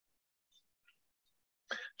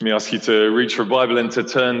Let me ask you to reach for a Bible and to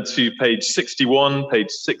turn to page 61. Page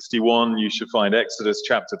 61, you should find Exodus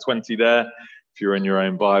chapter 20 there. If you're in your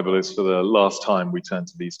own Bible, it's for the last time we turn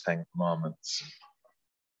to these 10 commandments.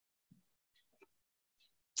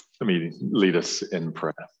 Let me lead us in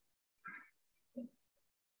prayer.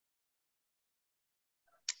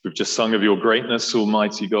 We've just sung of your greatness,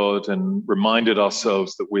 Almighty God, and reminded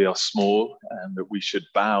ourselves that we are small and that we should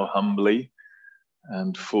bow humbly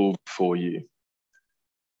and fall before you.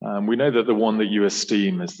 We know that the one that you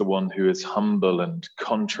esteem is the one who is humble and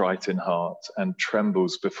contrite in heart and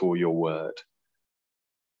trembles before your word.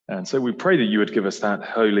 And so we pray that you would give us that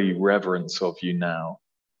holy reverence of you now,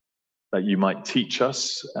 that you might teach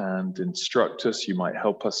us and instruct us, you might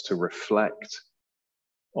help us to reflect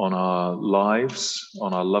on our lives,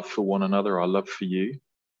 on our love for one another, our love for you,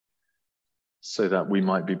 so that we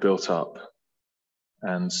might be built up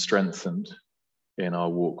and strengthened in our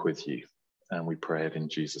walk with you. And we pray it in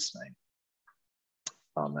Jesus' name.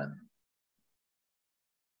 Amen.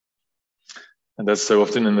 And as so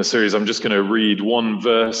often in the series, I'm just going to read one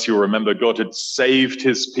verse. You'll remember God had saved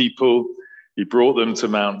his people. He brought them to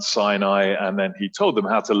Mount Sinai, and then he told them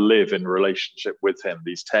how to live in relationship with him.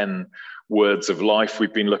 These 10 words of life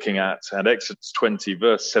we've been looking at. And Exodus 20,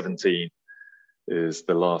 verse 17 is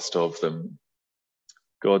the last of them.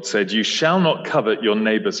 God said, "You shall not covet your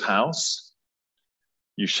neighbor's house.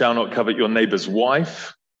 You shall not covet your neighbor's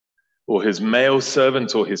wife, or his male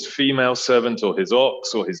servant, or his female servant, or his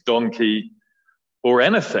ox, or his donkey, or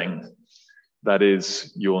anything that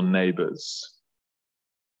is your neighbor's."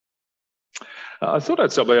 I thought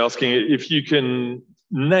I'd start by asking if you can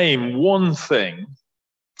name one thing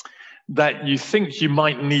that you think you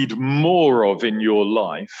might need more of in your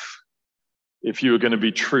life if you were going to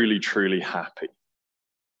be truly, truly happy.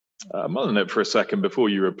 Mull on it for a second before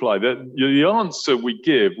you reply. The answer we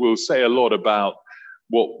give will say a lot about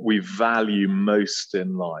what we value most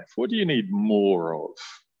in life. What do you need more of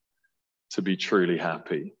to be truly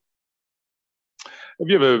happy? Have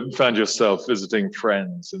you ever found yourself visiting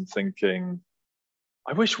friends and thinking,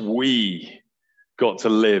 I wish we got to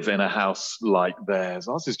live in a house like theirs.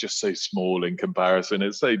 Ours is just so small in comparison.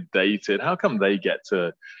 It's so dated. How come they get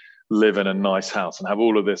to live in a nice house and have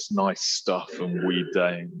all of this nice stuff and we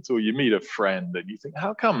don't? Or you meet a friend and you think,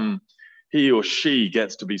 how come he or she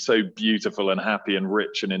gets to be so beautiful and happy and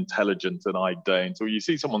rich and intelligent and I don't? Or you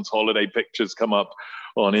see someone's holiday pictures come up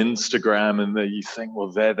on Instagram and you think, well,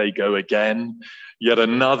 there they go again. Yet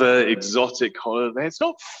another exotic holiday. It's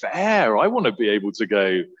not fair. I want to be able to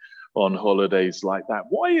go on holidays like that.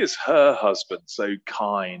 Why is her husband so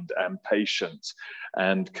kind and patient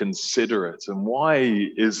and considerate? And why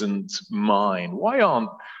isn't mine? Why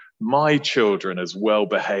aren't my children as well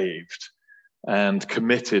behaved and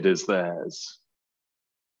committed as theirs?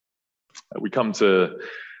 We come to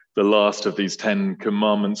the last of these 10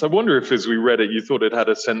 commandments. I wonder if as we read it, you thought it had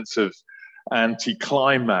a sense of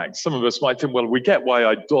anticlimax. Some of us might think, well, we get why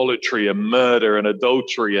idolatry and murder and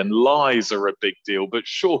adultery and lies are a big deal, but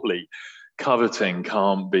surely coveting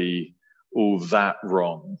can't be all that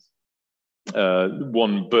wrong.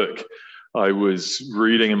 One book I was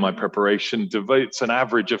reading in my preparation devotes an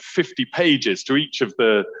average of 50 pages to each of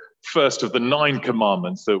the first of the 9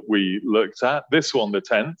 commandments that we looked at. This one, the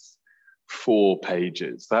 10th, 4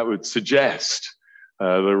 pages. That would suggest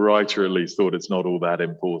the writer at least thought it's not all that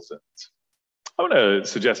important. I want to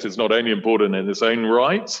suggest it's not only important in its own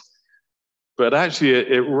right, but actually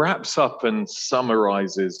it wraps up and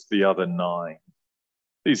summarizes the other 9.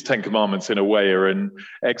 These 10 commandments, in a way, are an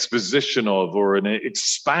exposition of or an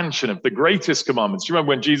expansion of the greatest commandments. Do you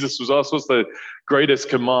remember when Jesus was asked, what's the greatest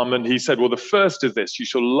commandment? He said, well, the first is this: you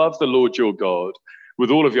shall love the Lord your God with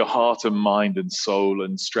all of your heart and mind and soul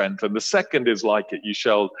and strength. And the second is like it: you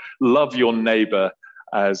shall love your neighbor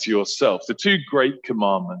as yourself. The 2 great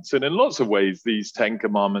commandments. And in lots of ways, these 10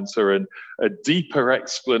 commandments are a deeper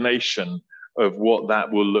explanation of what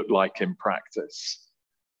that will look like in practice.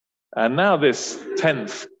 And now this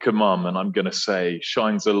 10th commandment, I'm going to say,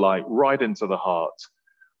 shines a light right into the heart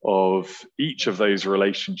of each of those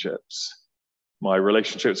relationships. My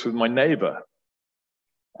relationships with my neighbor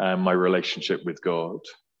and my relationship with God.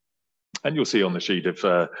 And you'll see on the sheet, if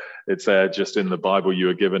it's there just in the Bible you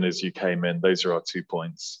were given as you came in, those are our 2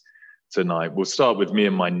 points tonight. We'll start with me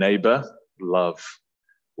and my neighbor, love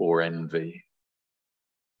or envy.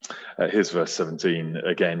 Here's verse 17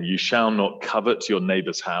 again. You shall not covet your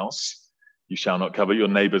neighbor's house. You shall not covet your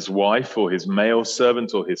neighbor's wife or his male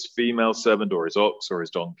servant or his female servant or his ox or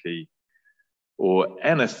his donkey or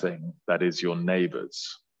anything that is your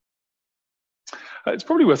neighbor's. It's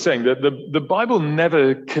probably worth saying that the Bible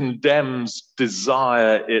never condemns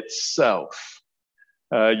desire itself.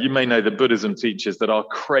 You may know that Buddhism teaches that our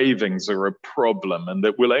cravings are a problem and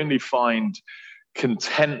that we'll only find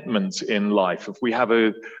contentment in life if we have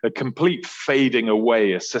a complete fading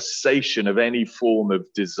away, a cessation of any form of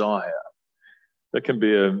desire. There can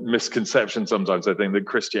be a misconception sometimes, I think, that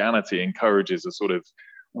Christianity encourages a sort of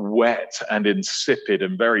wet and insipid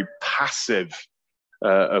and very passive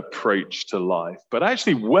approach to life. But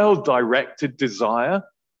actually, well-directed desire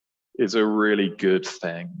is a really good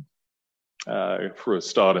thing. For a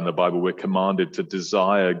start in the Bible, we're commanded to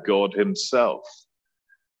desire God himself.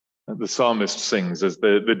 And the psalmist sings, as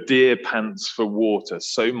the deer pants for water,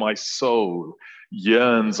 so my soul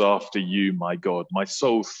yearns after you, my God. My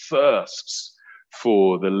soul thirsts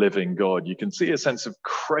for the living God. You can see a sense of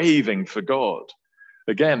craving for God.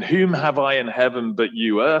 Again, whom have I in heaven but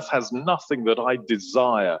you? Earth has nothing that I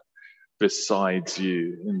desire besides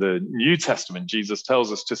you. In the New Testament, Jesus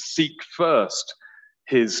tells us to seek first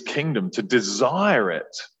his kingdom, to desire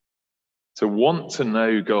it, to want to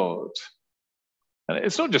know God. And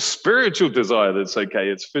it's not just spiritual desire that's okay,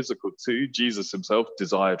 it's physical too. Jesus himself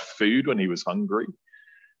desired food when he was hungry,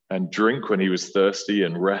 and drink when he was thirsty,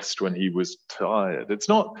 and rest when he was tired. It's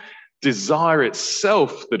not desire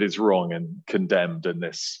itself that is wrong and condemned in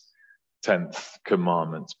this 10th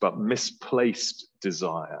commandment, but misplaced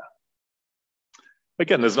desire.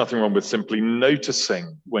 Again, there's nothing wrong with simply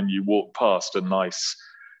noticing when you walk past a nice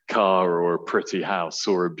car or a pretty house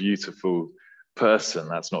or a beautiful person.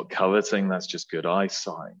 That's not coveting, that's just good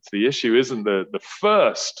eyesight. The issue isn't the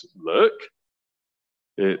first look,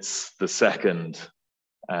 it's the second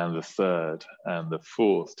and the third and the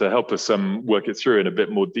fourth. To help us work it through in a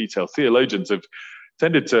bit more detail, theologians have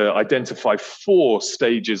tended to identify 4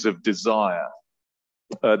 stages of desire.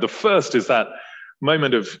 The first is that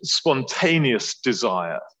moment of spontaneous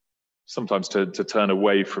desire, sometimes to turn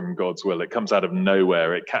away from God's will. It comes out of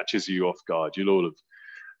nowhere. It catches you off guard. You'll all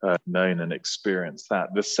have known and experienced that.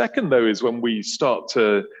 The second, though, is when we start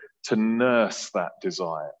to nurse that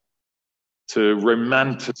desire, to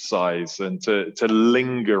romanticize and to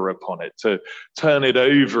linger upon it, to turn it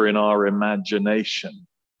over in our imagination.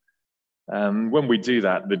 And when we do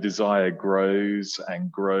that, the desire grows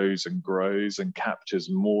and grows and grows and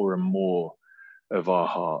captures more and more of our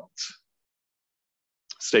hearts.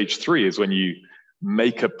 Stage 3 is when you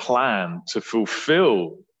make a plan to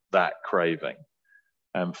fulfill that craving.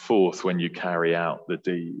 And 4th, when you carry out the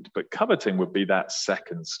deed. But coveting would be that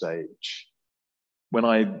second stage. When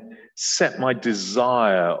I set my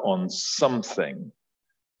desire on something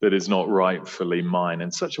that is not rightfully mine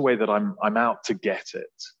in such a way that I'm out to get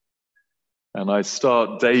it. And I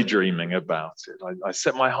start daydreaming about it. I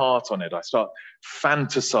set my heart on it. I start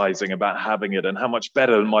fantasizing about having it and how much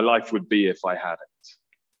better my life would be if I had it.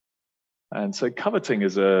 And so coveting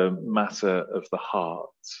is a matter of the heart.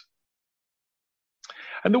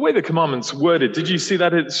 And the way the commandment's worded, did you see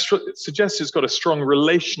that it suggests it's got a strong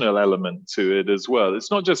relational element to it as well?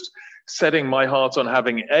 It's not just setting my heart on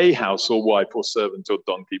having a house or wife or servant or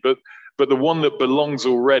donkey, but the one that belongs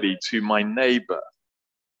already to my neighbor.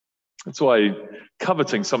 That's why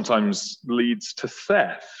coveting sometimes leads to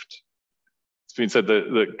theft. It's been said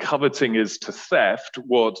that coveting is to theft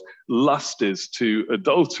what lust is to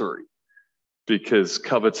adultery, because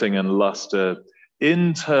coveting and lust are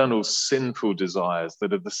internal sinful desires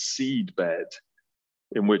that are the seedbed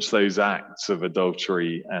in which those acts of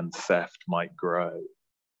adultery and theft might grow.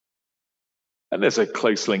 And there's a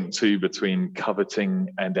close link too between coveting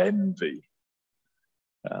and envy.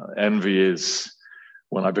 Envy is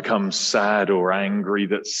when I become sad or angry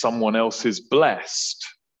that someone else is blessed.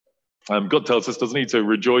 God tells us doesn't need to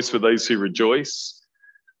rejoice for those who rejoice,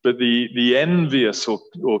 but the envious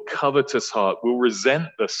or covetous heart will resent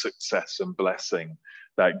the success and blessing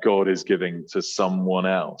that God is giving to someone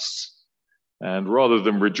else. And rather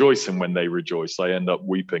than rejoicing when they rejoice, I end up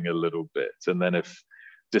weeping a little bit. And then if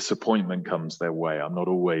disappointment comes their way, I'm not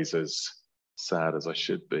always as sad as I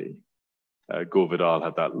should be. Gore Vidal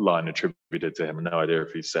had that line attributed to him, no idea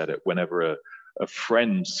if he said it. Whenever a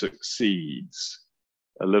friend succeeds,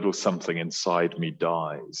 a little something inside me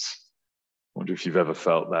dies. I wonder if you've ever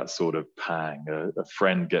felt that sort of pang. A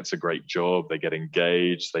friend gets a great job, they get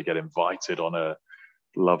engaged, they get invited on a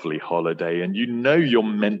lovely holiday, and you know you're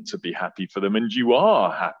meant to be happy for them, and you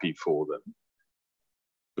are happy for them.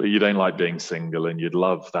 But you don't like being single, and you'd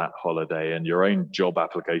love that holiday, and your own job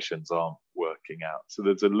applications aren't working out. So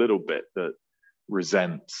there's a little bit that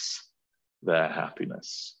resents their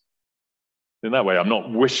happiness. In that way, I'm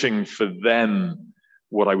not wishing for them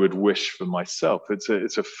what I would wish for myself.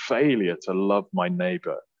 It's a failure to love my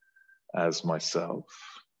neighbor as myself.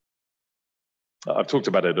 I've talked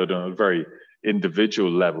about it on a very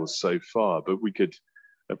individual level so far, but we could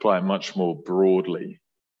apply it much more broadly.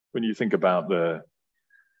 When you think about the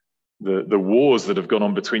wars that have gone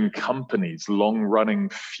on between companies, long-running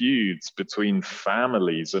feuds between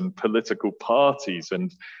families and political parties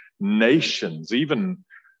and nations, even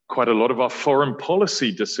quite a lot of our foreign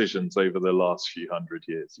policy decisions over the last few hundred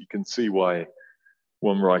years. You can see why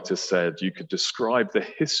one writer said you could describe the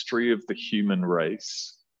history of the human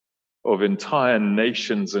race, of entire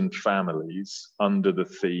nations and families, under the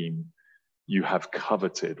theme, you have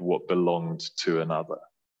coveted what belonged to another.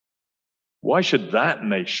 Why should that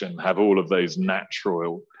nation have all of those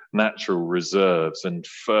natural reserves and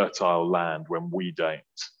fertile land when we don't?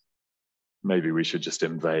 Maybe we should just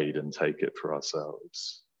invade and take it for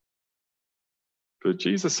ourselves. But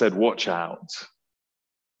Jesus said, watch out.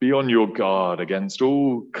 Be on your guard against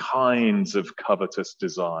all kinds of covetous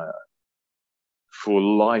desire, for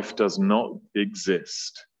life does not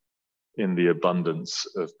exist in the abundance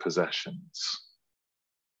of possessions.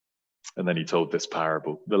 And then he told this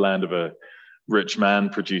parable. The land of a rich man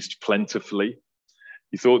produced plentifully.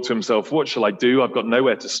 He thought to himself, what shall I do? I've got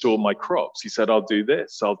nowhere to store my crops. He said, I'll do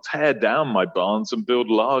this. I'll tear down my barns and build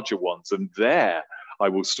larger ones, and there I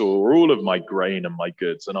will store all of my grain and my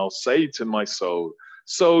goods. And I'll say to my soul,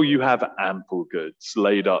 so you have ample goods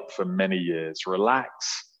laid up for many years.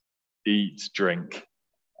 Relax, eat, drink,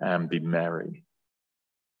 and be merry.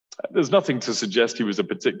 There's nothing to suggest he was a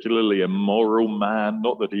particularly immoral man,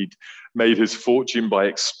 not that he'd made his fortune by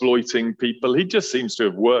exploiting people. He just seems to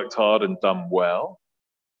have worked hard and done well.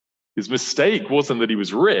 His mistake wasn't that he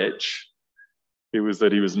was rich, it was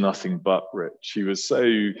that he was nothing but rich. He was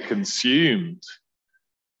so consumed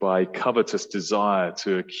by covetous desire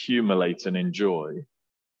to accumulate and enjoy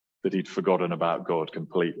that he'd forgotten about God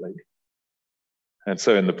completely. And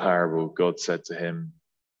so in the parable, God said to him,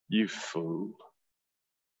 you fool.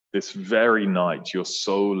 This very night, your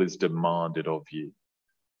soul is demanded of you.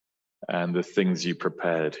 And the things you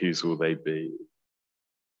prepared, whose will they be?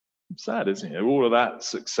 Sad, isn't it? All of that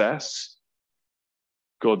success,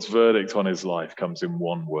 God's verdict on his life comes in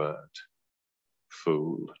one word,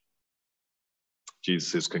 fool.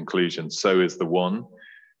 Jesus' conclusion, so is the one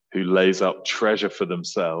who lays up treasure for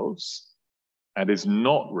themselves and is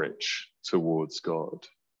not rich towards God.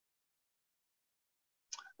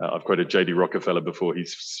 I've quoted J.D. Rockefeller before.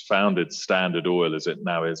 He's founded Standard Oil, as it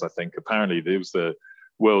now is, I think. Apparently, he was the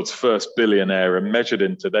world's first billionaire and measured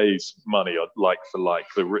in today's money, like for like,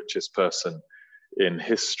 the richest person in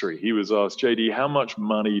history. He was asked, J.D., how much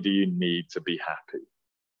money do you need to be happy?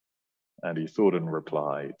 And he thought and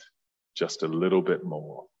replied, just a little bit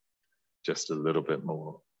more, just a little bit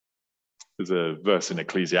more. There's a verse in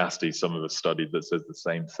Ecclesiastes some of us studied that says the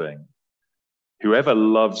same thing. Whoever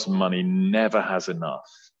loves money never has enough.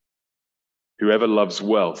 Whoever loves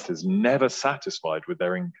wealth is never satisfied with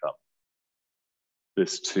their income.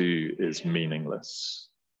 This too is meaningless.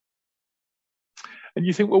 And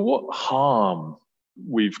you think, well, what harm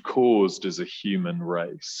we've caused as a human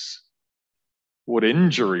race? What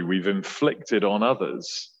injury we've inflicted on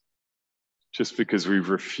others just because we've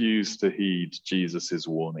refused to heed Jesus'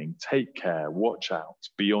 warning. Take care, watch out,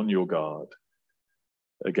 be on your guard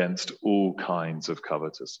against all kinds of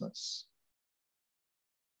covetousness.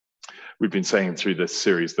 We've been saying through this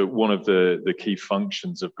series that one of the key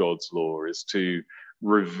functions of God's law is to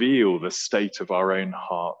reveal the state of our own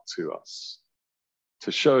heart to us,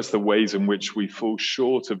 to show us the ways in which we fall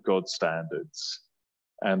short of God's standards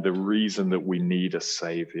and the reason that we need a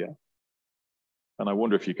savior. And I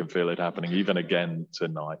wonder if you can feel it happening even again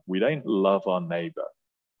tonight. We don't love our neighbor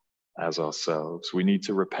as ourselves. We need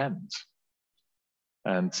to repent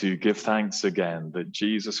and to give thanks again that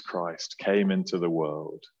Jesus Christ came into the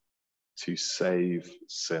world to save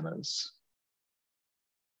sinners.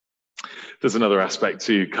 There's another aspect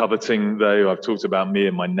to coveting, though. I've talked about me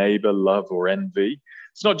and my neighbor, love or envy.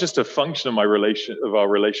 It's not just a function of our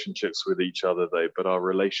relationships with each other, though, but our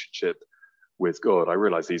relationship with God. I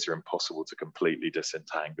realize these are impossible to completely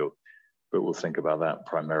disentangle, but we'll think about that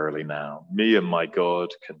primarily now. Me and my God,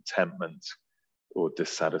 contentment or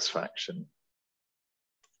dissatisfaction.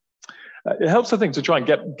 It helps, I think, to try and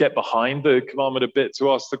get behind the commandment a bit,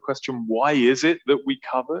 to ask the question, why is it that we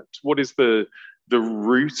covet? What is the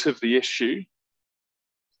root of the issue?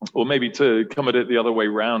 Or maybe to come at it the other way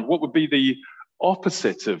around, what would be the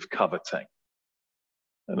opposite of coveting?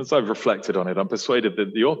 And as I've reflected on it, I'm persuaded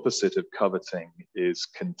that the opposite of coveting is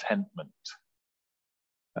contentment.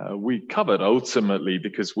 We covet ultimately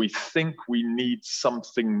because we think we need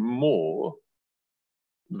something more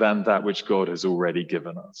than that which God has already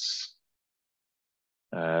given us.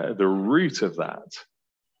 The root of that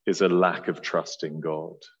is a lack of trust in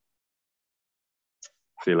God.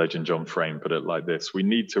 Theologian John Frame put it like this: we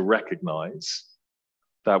need to recognize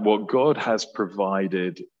that what God has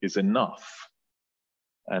provided is enough,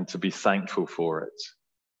 and to be thankful for it.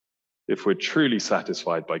 If we're truly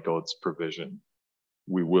satisfied by God's provision,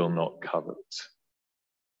 we will not covet.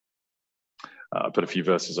 I put a few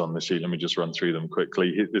verses on the sheet. Let me just run through them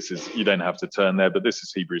quickly. This is, you don't have to turn there, but this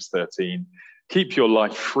is Hebrews 13. Keep your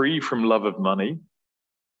life free from love of money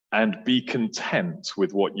and be content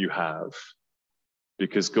with what you have,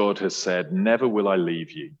 because God has said, never will I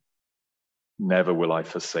leave you, never will I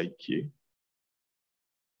forsake you.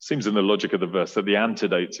 Seems in the logic of the verse that the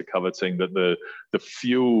antidote to coveting, that the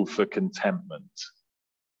fuel for contentment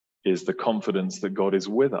is the confidence that God is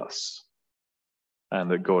with us and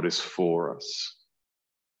that God is for us.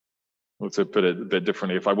 Or to put it a bit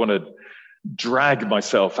differently, if I want to drag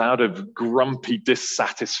myself out of grumpy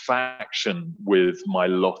dissatisfaction with my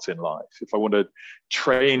lot in life, if I want to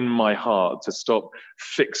train my heart to stop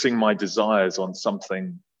fixing my desires on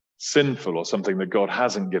something sinful or something that God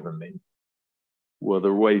hasn't given me, well,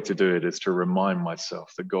 the way to do it is to remind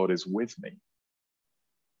myself that God is with me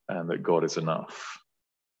and that God is enough.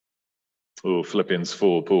 Oh, Philippians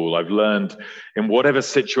 4, Paul, I've learned in whatever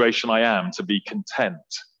situation I am to be content.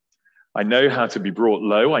 I know how to be brought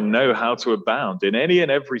low. I know how to abound. In any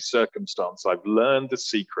and every circumstance, I've learned the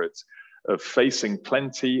secret of facing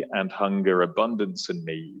plenty and hunger, abundance and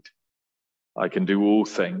need. I can do all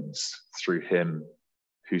things through him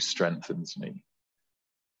who strengthens me.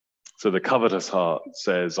 So the covetous heart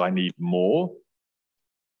says, I need more.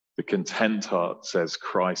 The content heart says,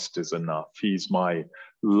 Christ is enough. He's my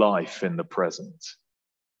life in the present.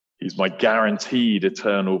 He's my guaranteed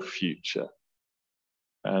eternal future.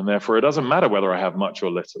 And therefore, it doesn't matter whether I have much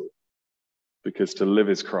or little, because to live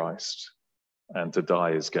is Christ and to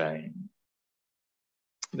die is gain.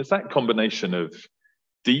 And it's that combination of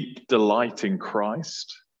deep delight in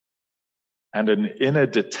Christ and an inner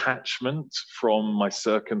detachment from my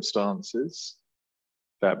circumstances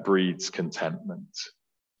that breeds contentment.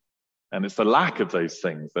 And it's the lack of those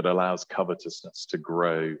things that allows covetousness to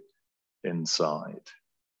grow inside.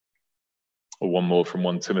 Or one more from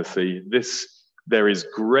 1 Timothy. There is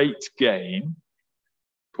great gain,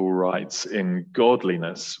 Paul writes, in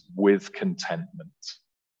godliness with contentment.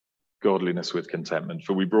 Godliness with contentment.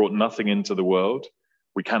 For we brought nothing into the world.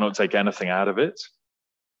 We cannot take anything out of it.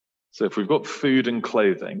 So if we've got food and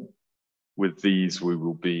clothing, with these we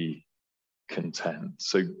will be content.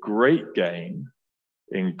 So great gain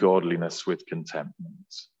in godliness with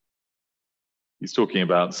contentment. He's talking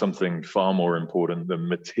about something far more important than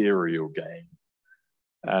material gain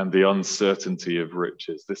and the uncertainty of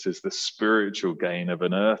riches. This is the spiritual gain of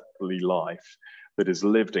an earthly life that is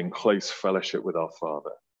lived in close fellowship with our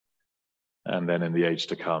Father. And then in the age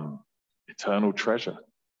to come, eternal treasure.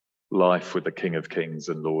 Life with the King of Kings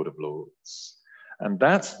and Lord of Lords. And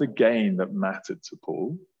that's the gain that mattered to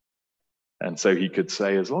Paul. And so he could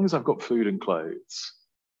say, as long as I've got food and clothes,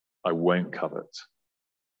 I won't covet.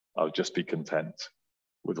 I'll just be content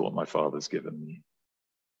with what my Father's given me.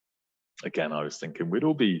 Again, I was thinking we'd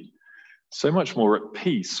all be so much more at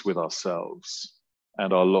peace with ourselves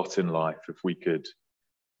and our lot in life if we could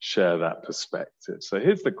share that perspective. So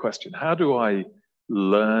here's the question: how do I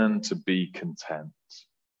learn to be content?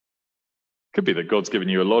 Could be that God's given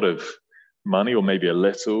you a lot of money, or maybe a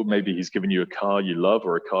little. Maybe he's given you a car you love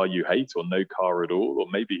or a car you hate, or no car at all. Or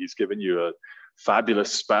maybe he's given you a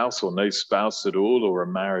fabulous spouse or no spouse at all, or a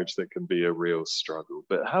marriage that can be a real struggle.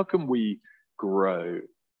 But how can we grow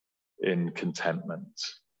in contentment?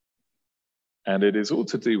 And it is all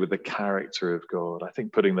to do with the character of God. I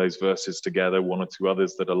think putting those verses together, one or two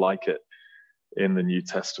others that are like it in the New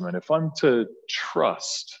Testament, if I'm to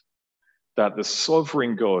trust that the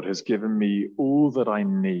sovereign God has given me all that I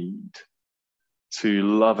need to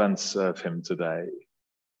love and serve him today,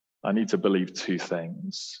 I need to believe two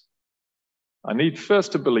things. I need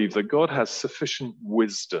first to believe that God has sufficient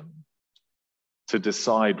wisdom to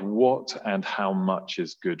decide what and how much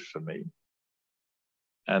is good for me.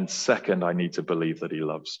 And second, I need to believe that he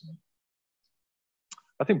loves me.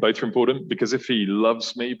 I think both are important, because if he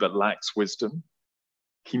loves me but lacks wisdom,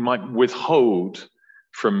 he might withhold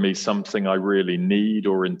from me something I really need,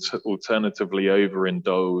 or alternatively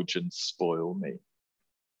overindulge and spoil me.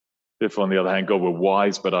 If, on the other hand, God were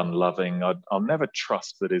wise but unloving, I'll never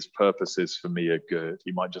trust that his purposes for me are good.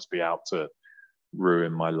 He might just be out to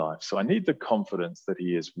ruin my life. So I need the confidence that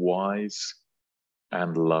he is wise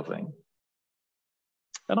and loving.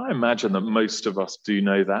 And I imagine that most of us do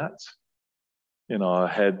know that, in our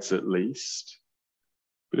heads at least.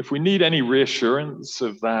 But if we need any reassurance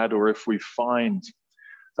of that, or if we find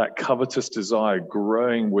that covetous desire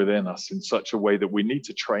growing within us in such a way that we need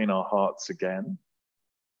to train our hearts again.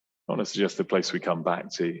 I want to suggest the place we come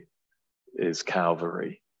back to is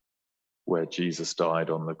Calvary, where Jesus died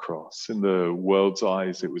on the cross. In the world's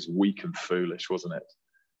eyes, it was weak and foolish, wasn't it?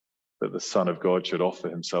 That the Son of God should offer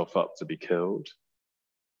himself up to be killed.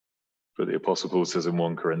 But the Apostle Paul says in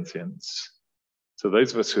 1 Corinthians, to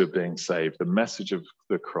those of us who are being saved, the message of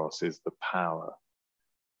the cross is the power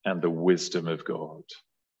and the wisdom of God.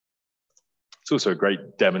 It's also a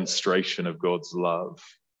great demonstration of God's love.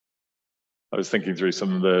 I was thinking through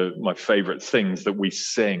some of my favorite things that we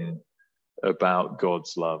sing about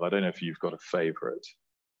God's love. I don't know if you've got a favorite.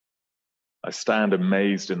 I stand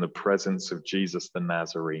amazed in the presence of Jesus the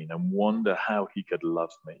Nazarene and wonder how he could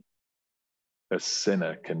love me, a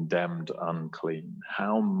sinner condemned unclean.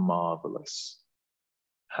 How marvelous,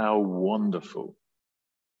 how wonderful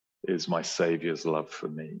is my Savior's love for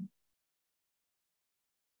me.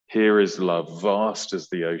 Here is love, vast as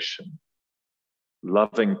the ocean,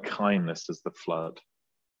 loving kindness as the flood,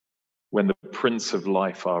 when the Prince of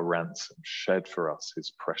Life, our ransom, shed for us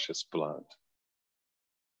his precious blood.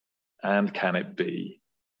 And can it be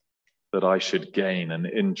that I should gain an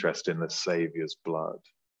interest in the Saviour's blood?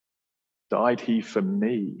 Died he for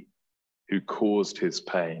me who caused his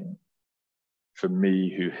pain, for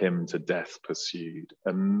me who him to death pursued?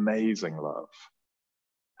 Amazing love.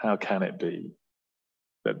 How can it be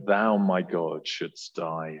that thou, my God, shouldst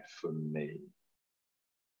die for me?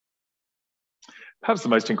 Perhaps the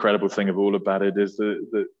most incredible thing of all about it is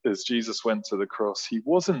that as Jesus went to the cross, he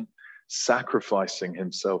wasn't sacrificing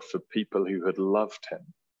himself for people who had loved him,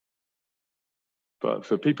 but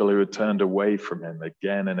for people who had turned away from him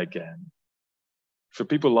again and again. For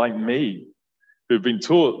people like me, who've been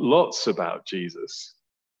taught lots about Jesus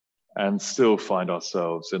and still find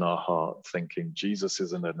ourselves in our heart thinking, Jesus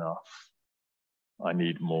isn't enough. I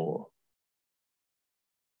need more.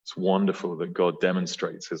 It's wonderful that God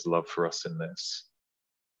demonstrates his love for us in this,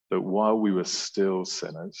 that while we were still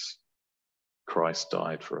sinners, Christ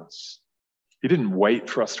died for us. He didn't wait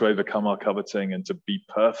for us to overcome our coveting and to be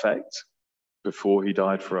perfect before he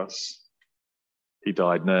died for us. He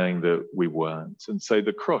died knowing that we weren't. And so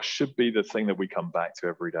the cross should be the thing that we come back to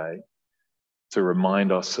every day to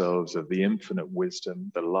remind ourselves of the infinite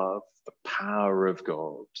wisdom, the love, the power of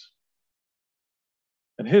God.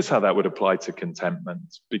 And here's how that would apply to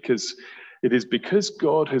contentment, because it is because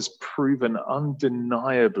God has proven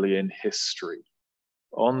undeniably in history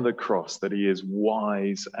on the cross that he is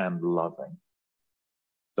wise and loving,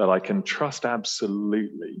 that I can trust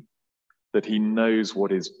absolutely that he knows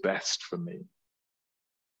what is best for me.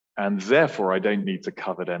 And therefore, I don't need to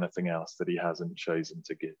covet anything else that he hasn't chosen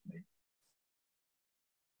to give me.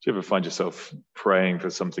 Do you ever find yourself praying for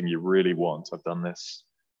something you really want? I've done this.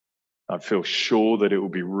 I feel sure that it will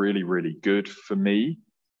be really, really good for me,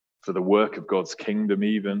 for the work of God's kingdom,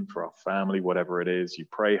 even for our family, whatever it is. You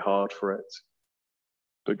pray hard for it.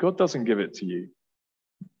 But God doesn't give it to you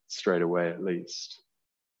straight away, at least.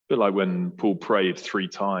 A bit like when Paul prayed 3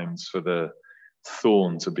 times for the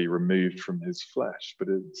thorn to be removed from his flesh, but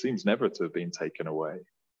it seems never to have been taken away.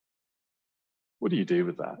 What do you do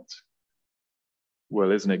with that?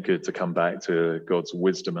 Well, isn't it good to come back to God's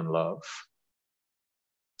wisdom and love,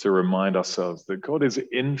 to remind ourselves that God is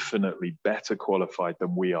infinitely better qualified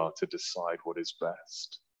than we are to decide what is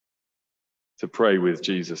best? To pray with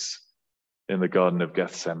Jesus in the Garden of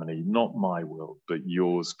Gethsemane, not my will, but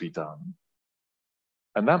yours be done.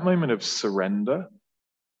 And that moment of surrender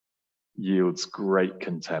yields great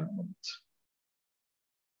contentment.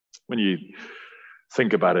 When you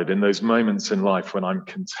think about it, in those moments in life when I'm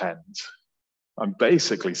content, I'm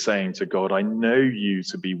basically saying to God, I know you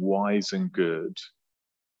to be wise and good,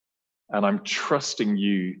 and I'm trusting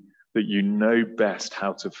you that you know best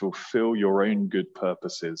how to fulfill your own good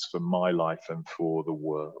purposes for my life and for the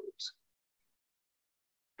world.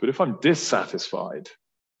 But if I'm dissatisfied,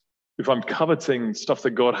 if I'm coveting stuff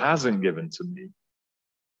that God hasn't given to me,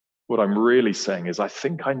 what I'm really saying is, I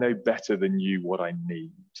think I know better than you what I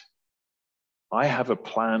need. I have a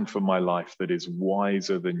plan for my life that is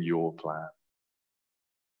wiser than your plan.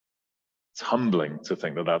 It's humbling to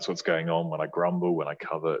think that that's what's going on when I grumble, when I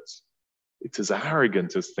covet. It's as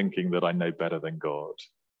arrogant as thinking that I know better than God.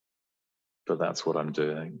 But that's what I'm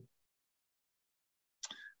doing.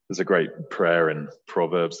 There's a great prayer in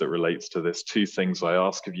Proverbs that relates to this. 2 things I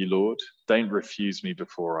ask of you, Lord. Don't refuse me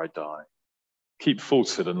before I die. Keep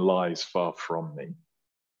falsehood and lies far from me.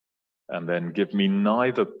 And then give me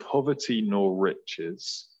neither poverty nor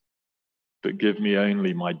riches, but give me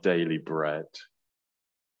only my daily bread.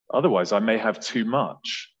 Otherwise, I may have too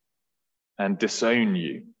much and disown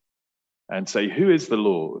you and say, who is the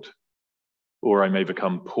Lord? Or I may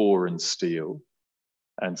become poor and steal,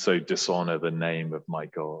 and so dishonor the name of my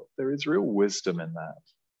God. There is real wisdom in that.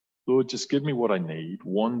 Lord, just give me what I need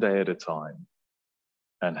one day at a time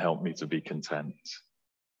and help me to be content.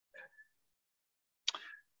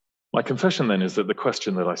 My confession then is that the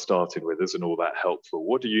question that I started with isn't all that helpful.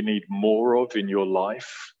 What do you need more of in your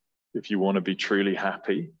life if you want to be truly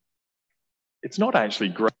happy? It's not actually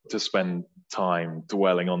great to spend time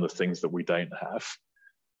dwelling on the things that we don't have,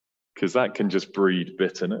 because that can just breed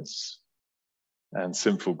bitterness and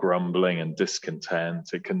sinful grumbling and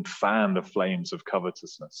discontent. It can fan the flames of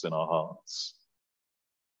covetousness in our hearts.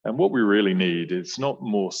 And what we really need is not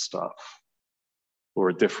more stuff or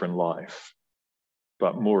a different life,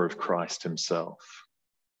 but more of Christ himself.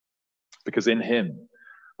 Because in him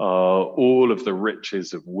are all of the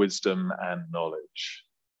riches of wisdom and knowledge.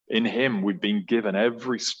 In him, we've been given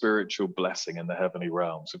every spiritual blessing in the heavenly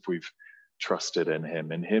realms if we've trusted in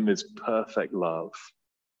him. In him is perfect love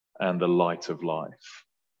and the light of life.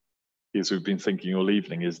 He, as we've been thinking all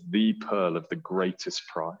evening, is the pearl of the greatest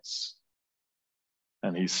price.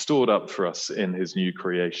 And he's stored up for us in his new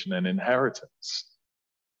creation an inheritance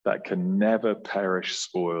that can never perish,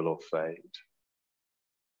 spoil, or fade.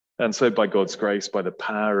 And so by God's grace, by the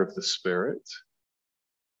power of the Spirit,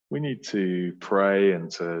 we need to pray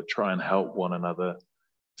and to try and help one another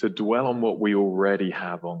to dwell on what we already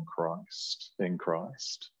have on Christ, in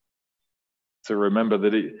Christ. To remember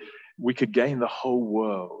that we could gain the whole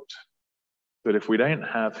world, but if we don't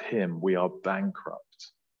have him, we are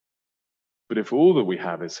bankrupt. But if all that we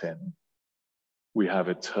have is him, we have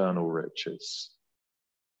eternal riches.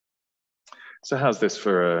 So how's this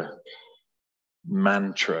for a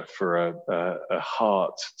mantra, for a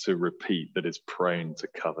heart to repeat that is prone to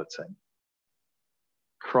coveting?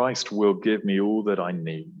 Christ will give me all that I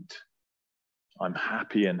need. I'm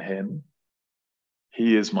happy in him.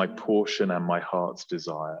 He is my portion and my heart's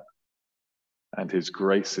desire, and his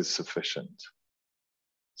grace is sufficient.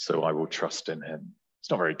 So I will trust in him. It's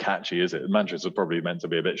not very catchy, is it? Mantras are probably meant to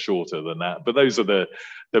be a bit shorter than that, but those are the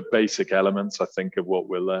basic elements, I think, of what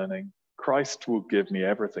we're learning. Christ will give me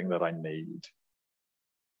everything that I need.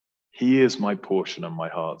 He is my portion and my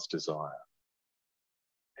heart's desire.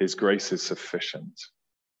 His grace is sufficient,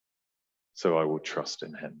 so I will trust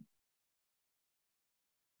in him.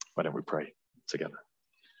 Why don't we pray together?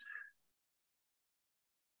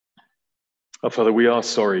 Oh, Father, we are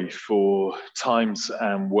sorry for times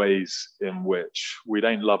and ways in which we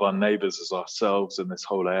don't love our neighbors as ourselves in this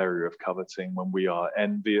whole area of coveting, when we are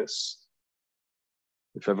envious.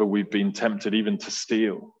 If ever we've been tempted even to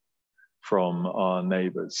steal from our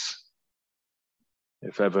neighbors,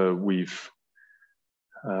 if ever we've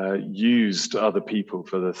used other people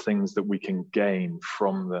for the things that we can gain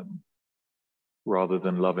from them rather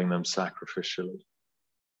than loving them sacrificially.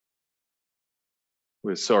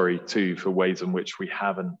 We're sorry too for ways in which we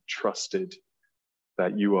haven't trusted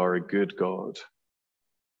that you are a good God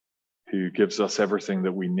who gives us everything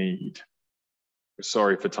that we need. We're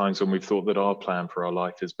sorry for times when we've thought that our plan for our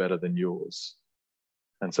life is better than yours.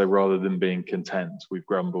 And so rather than being content, we've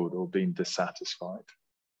grumbled or been dissatisfied.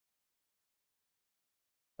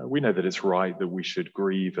 We know that it's right that we should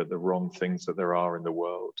grieve at the wrong things that there are in the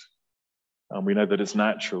world. And we know that it's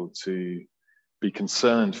natural to be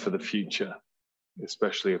concerned for the future,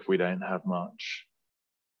 especially if we don't have much.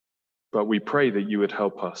 But we pray that you would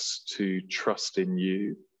help us to trust in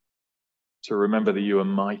you, to remember that you are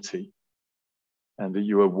mighty, and that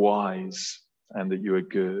you are wise, and that you are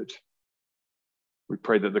good. We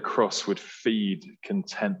pray that the cross would feed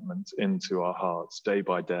contentment into our hearts day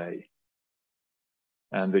by day,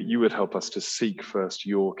 and that you would help us to seek first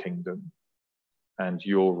your kingdom and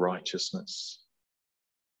your righteousness.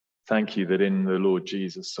 Thank you that in the Lord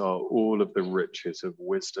Jesus are all of the riches of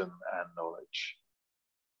wisdom and knowledge.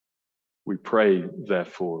 We pray,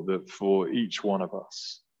 therefore, that for each one of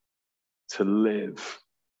us to live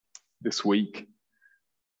this week,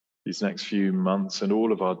 these next few months, and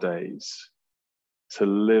all of our days, to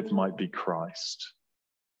live might be Christ,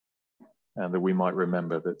 and that we might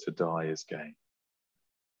remember that to die is gain.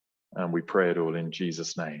 And we pray it all in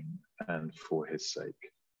Jesus' name and for his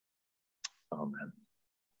sake. Amen.